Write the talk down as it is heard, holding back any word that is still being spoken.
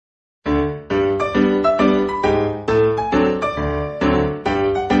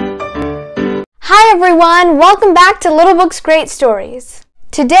Hi everyone, welcome back to Little Book's Great Stories.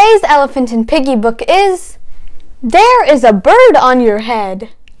 Today's Elephant and Piggie book is There is a Bird on Your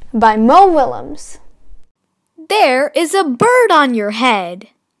Head by Willems. There is a bird on your head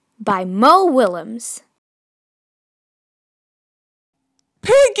by Willems.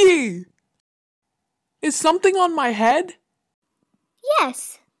 Piggie! Is something on my head?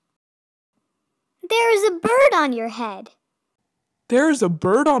 Yes. There is a bird on your head. There is a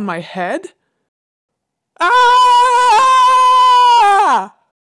bird on my head? Ah!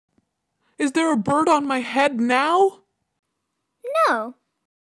 Is there a bird on my head now? No.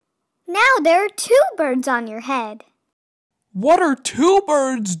 Now there are two birds on your head. What are two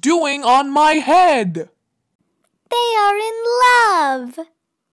birds doing on my head? They are in love.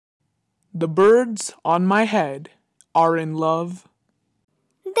 The birds on my head are in love.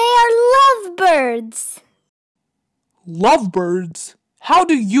 They are lovebirds. Lovebirds? How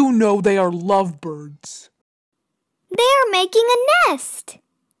do you know they are lovebirds? They are making a nest.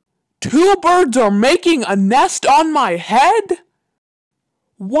 Two birds are making a nest on my head?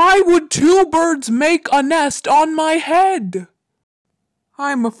 Why would two birds make a nest on my head?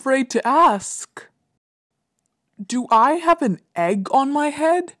 I'm afraid to ask. Do I have an egg on my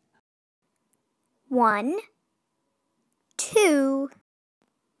head? 1, 2,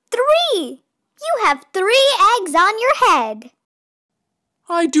 3. You have 3 eggs on your head.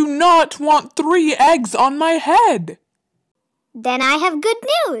 I do not want 3 eggs on my head. Then I have good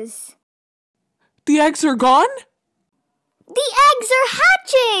news. The eggs are gone? The eggs are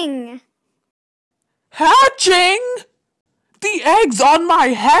hatching. Hatching? The eggs on my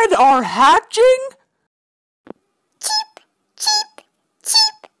head are hatching? Cheep, cheep,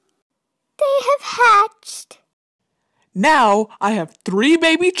 cheep. They have hatched. Now I have 3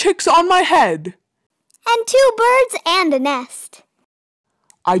 baby chicks on my head. And 2 birds and a nest.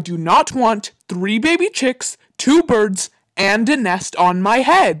 I do not want 3 baby chicks, 2 birds, and a nest on my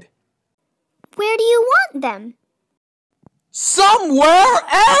head. Where do you want them? Somewhere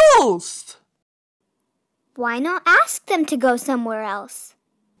else! Why not ask them to go somewhere else?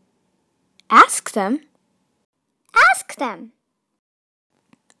 Ask them? Ask them.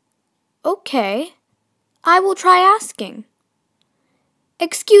 Okay, I will try asking.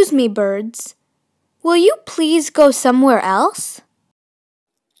 Excuse me, birds. Will you please go somewhere else?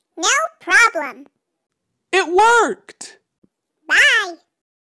 No problem. It worked! Bye.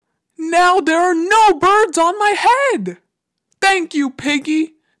 Now there are no birds on my head! Thank you,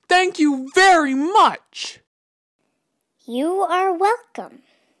 Piggie. Thank you very much. You are welcome.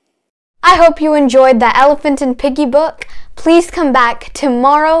 I hope you enjoyed the Elephant and Piggie book. Please come back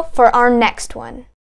tomorrow for our next one.